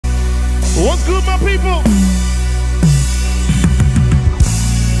What's good, my people?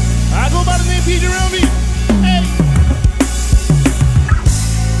 I go by the name PJ Relby. Hey.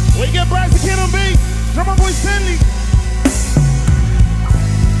 We get Bryce the Kid on bass. Drummer boy Stanley.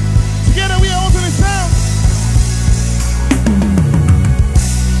 Together we are alternate sound.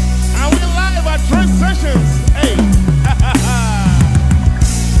 And we're live at Trend Sessions. Hey.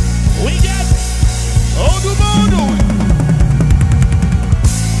 We got ODUMODU.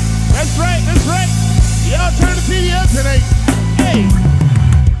 That's right, that's right. Y'all turn the TV up tonight. Hey.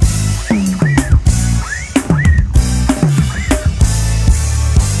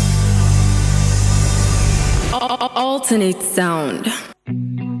 Alternate sound.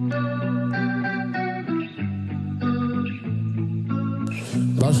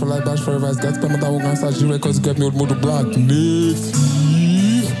 Dash for life, dash for advice. That's the matter. We're gonna start records. Get me ODUMODUBLVCK.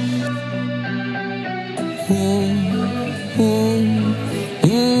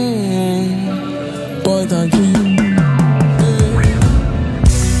 Boy, thank you.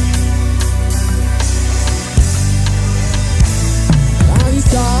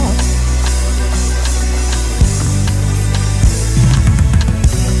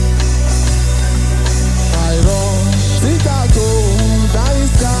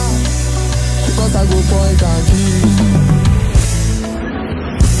 I go point and kill.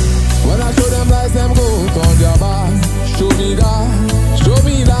 When I show them lies, them go on their back. Show me that, show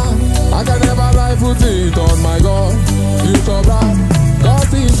me that. I can never lie, put it on my God. Future bright,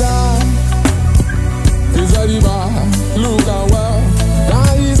 cause he's that. He's very bad, look and well.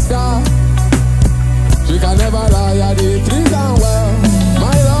 Now he's that. She can never lie, I did treat and well.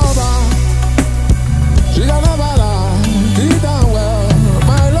 My lover, she can never lie, treat and well.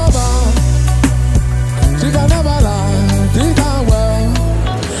 My lover, she can never lie, treat her well.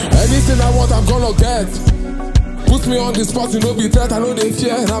 Anything I want, I'm gonna get. Put me on the spot, you know be threat, I know they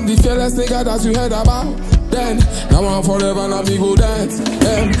fear. I'm the fearless nigga that you heard about. Then, now I'm forever, now me go dance.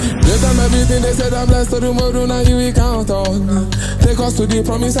 They tell me everything, they said I'm blessed to do more, now you we count on. Take us to the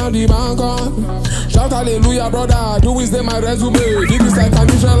promise and the bank on. Shout hallelujah, brother, do is they my resume. This is like an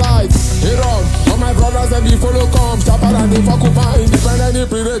Israelite. Hey Ron, all my brothers and we follow come. Sharper than they fuck up, independent, they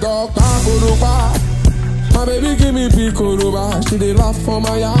pray the dog, my baby give me Picoruba. She dey laugh for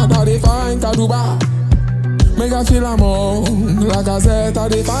my yard, I dey find Kaduba. Make her feel I'm on, like I said, I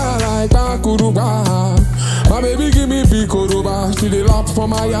dey fire like Bakuruba. My baby give me Picoruba. She dey laugh for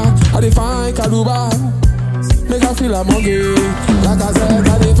my yard, I dey find Kaduba. Make her feel I'm on gay, like I said,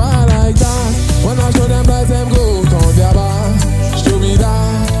 I dey fire like that. When I show them lights, them go turn their back. Show me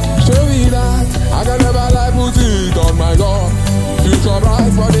that, show me that. I can never lie, put it on my God. Future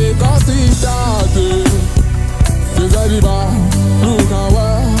bright, but they cost it that. She's very bad, look and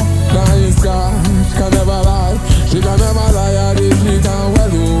well. Now it's God, she can never lie. She can never lie, I did treat and well.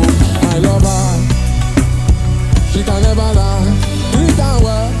 Oh, my lover, she can never lie. Treat and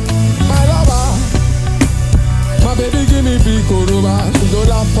well, my lover. My baby give me Picoruba. She go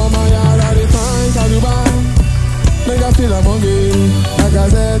laugh for my yard, I dey find Kaluba. Make her feel I'm hungry, like I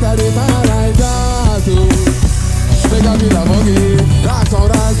said, I dey find like that. Oh, make her feel I'm hungry. Rocks on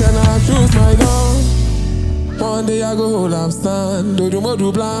rocks and I choose my gun. One day I go hold up stand,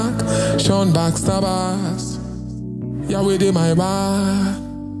 ODUMODUBLVCK, Sean Backstabbers. Yahweh dey my bar.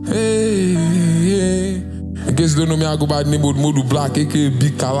 Hey, hey. In case you don't know me, I go by the name ODUMODUBLVCK, aka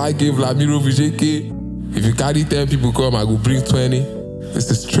Big Kalai, Vladimirovich. If you carry 10 people come, I go bring 20. This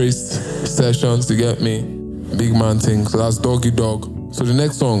is Trace Sessions, you get me? Big man thing, so that's Doggy Dog. So the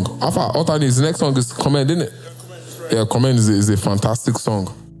next song, after alternates, the next song is Comment, isn't it? Yeah, Comment is a fantastic song.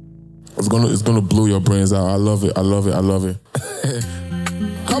 It's gonna blow your brains out. I love it. I love it. I love it.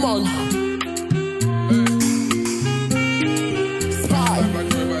 Come on. Spy.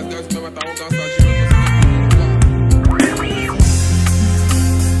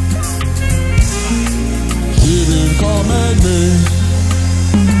 She been comment me.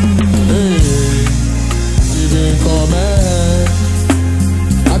 Hey, she been comment.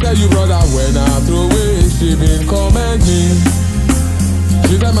 I tell you, brother, when I throw away, she been comment me.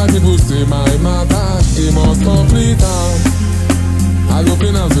 She tell my people say my matter, she must complete her. I go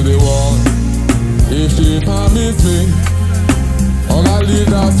pin her to the wall. If she permits me, all I leave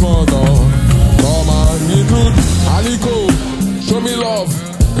that small door. Come on, include Aliko, show me love.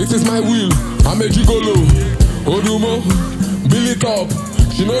 This is my will, I'm a gigolo. Odumo, build it up.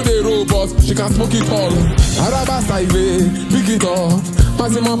 She know they roll, but she can smoke it all. Araba style, pick it up.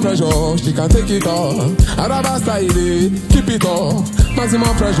 Maximum pressure, she can take it all. Araba style, keep it up.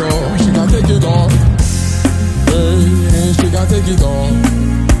 Maximum pressure, she can take it all. Hey, she can take it all.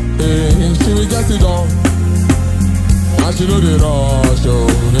 Hey, she will get it on. And she know the rush, oh,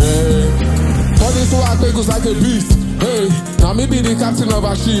 hey. moves like a beast. Hey, now me be the captain of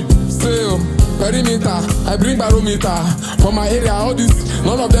a ship. Sail, perimeter, I bring barometer. For my area, all this,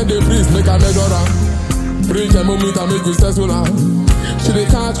 none of them they breathe. Make a measure down. Bring thermometer, make we stressful now. She they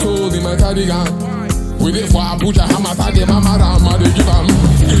can't cold in my cardigan. We dey for Abuja, Hamata, the mama Rama, they give them.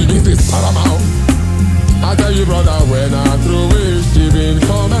 This is paramount. I tell you, brother, when I throw it, she been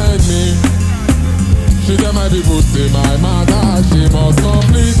comment me. She tell my people, say my mother, she must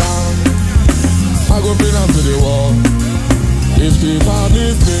complete her. I go bring her to the wall. If she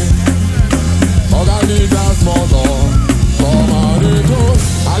permits me, I need that small door. Come on,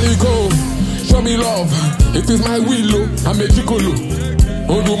 Aliko, show me love. It is my willow, I'm a chicolo.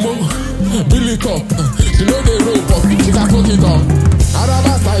 Odumo, build it up. She know the rope up, she can fuck it up.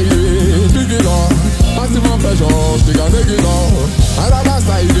 Araba style, big it up. Maximum pressure, she can take it off. Araba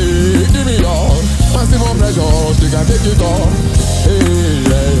style, give me love. Maximum pressure, she can take it off. Hey,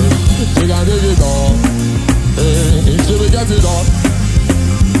 yeah, she can take it off. Hey, she will get it off.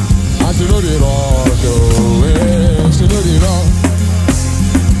 And she know the rush, oh, hey, she know the rush.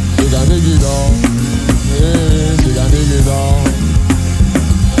 She can take it off. Hey, she can take it off.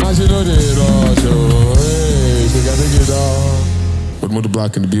 And she know the rush, oh, hey, she can take it off.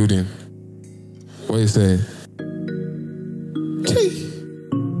 ODUMODUBLVCK in the building. What you say?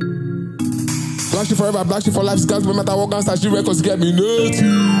 Black shit forever, black shit for life. Scars, no matter what guns, she records get me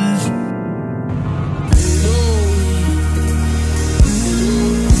native.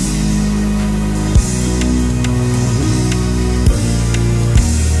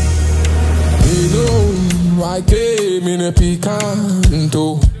 I came in a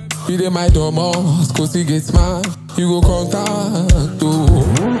picanto. He dey my domos, cause he get smart. You go contact to.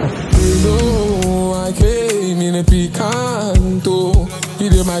 You know I came in a picanto. He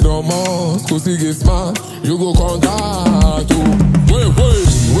dey my domos, cause he get smart. You go contact to.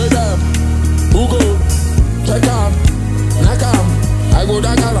 Wait them. Who go? Check out. Knock out. I go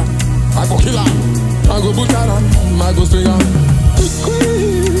dagara. I go kill her. I go butcher her. I go swing her.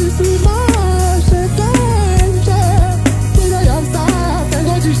 Squeeze my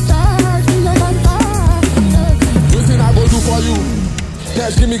for you.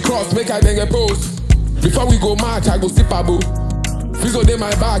 Dash, give me cross, make I then get post. Before we go match, I go sip a boo. Fizzo dey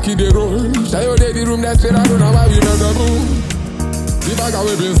my back, he dey roll. Shayo dey the room, that's where I don't know why we know the move. The bag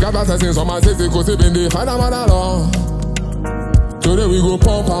away been scab assassins on my city, cause they been the final man along. Today we go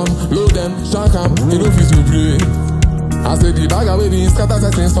pump em, load them, shank em, they don't feel to play. I said the bag away been scab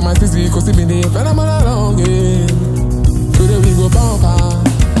assassins on my city, cause they been the final man along. Today we go pump em,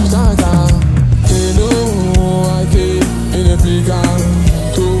 shank em. They know I came in a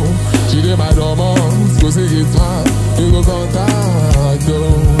picanto. She dey my domos, cause he get smart. You go contact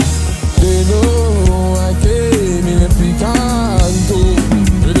though. They know I came in a picanto.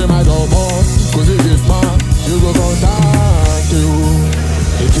 She dey my domos, cause he get smart. You go contact you.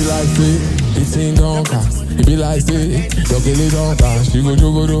 It be like say, it's in don't cast. It be like say, don't kill it don't pass. She go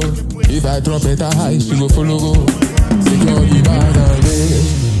jogo do. If I drop it high, she go follow go. Secure the bag and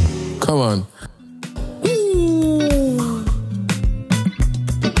day. Come on.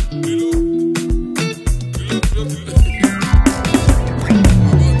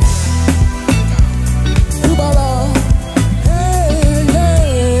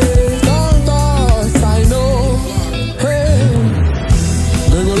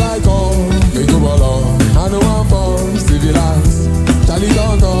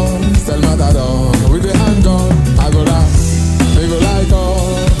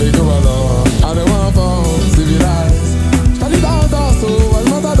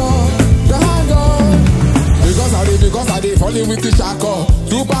 With the shako,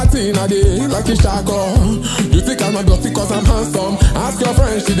 two party in a day like a shako. You think I'm a bloody cause I'm handsome. Ask your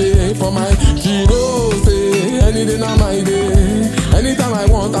friend, she day for my. She knows say anything on my day. Anytime I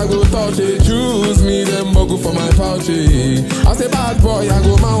want, I go touch it. Choose me, them go for my pouch. I say bad boy, I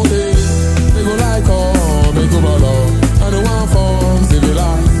go mount it. They go like oh, they go ball up. I don't want form,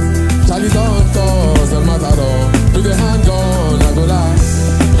 civilized. Charlie don't toss, and matador. To the handgun, I go like.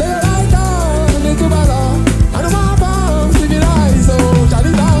 They go like oh, they go ball up. I don't want form, civilized. So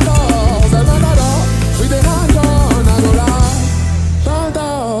Charlie don't toss, and matador. With the handgun, I go like. Don't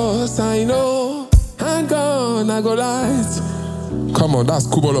toss, I know. Handgun, I go like. Come on, that's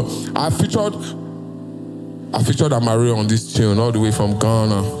Kubolo. I featured Amari on this tune all the way from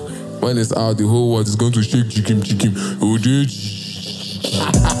Ghana. When it's out, the whole world is going to shake chikim. Oh, dude.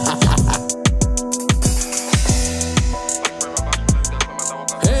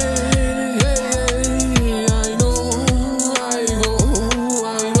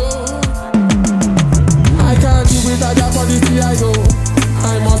 I know. I can't do with a job for the CIO.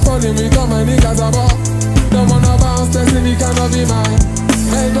 I must call him with all my niggas above.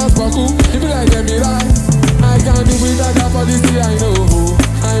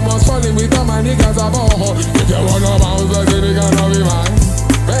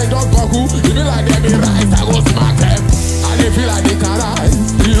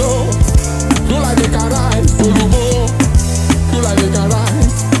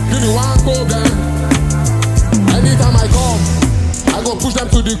 push them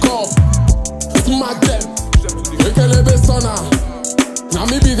to the curb. Smack them. Ekelebe stunner. Now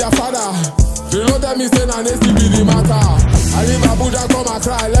me be their father. They know that me say na Nancy be the matter. I leave Abuja come and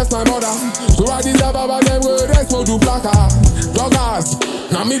cry, left my mother. So I deserve about them go rest no do plaka. Doggers,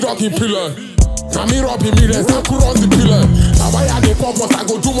 now me rocking pillar. Now me robbing millions, I could run the pillar. Now why I get purpose, I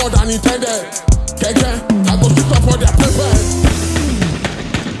go do more than intended. Keke, I go shoot up for their papers.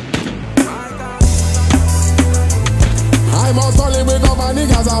 I must only wake up my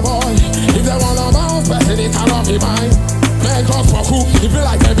niggas a boy. If they wanna bounce, better they cannot be mine. Man cross for cool, it feel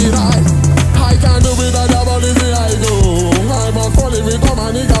like they be right. I can't do it, I double easy I do. I must only wake up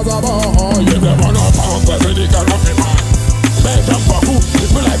my niggas a boy. If they wanna bounce, better they cannot be mine. Man cross for cool, it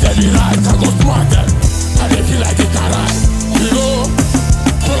feel like they be right. I go smack them, and they feel like they can ride. You know,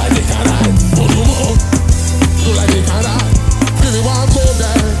 feel like they can ride. Feel like they can ride. Give me one go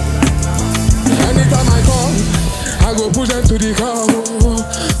there. Anytime I come, I go push them to the car.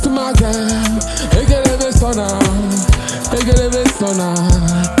 Smack them. Ekelebe stunner. Ekelebe stunner.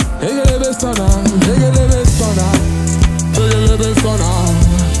 Ekelebe stunner. Ekelebe stunner. Ekelebe stunner.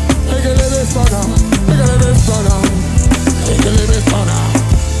 Ekelebe stunner. Ekelebe stunner. Ekelebe stunner.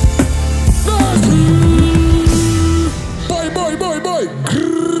 Boy.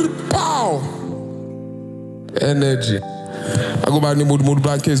 Pow. Energy. I go by the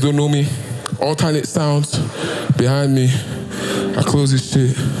ODUMODUBLVCK, kids don't know me. Alternate sounds behind me. I close this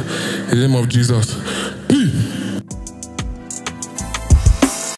shit in the name of Jesus.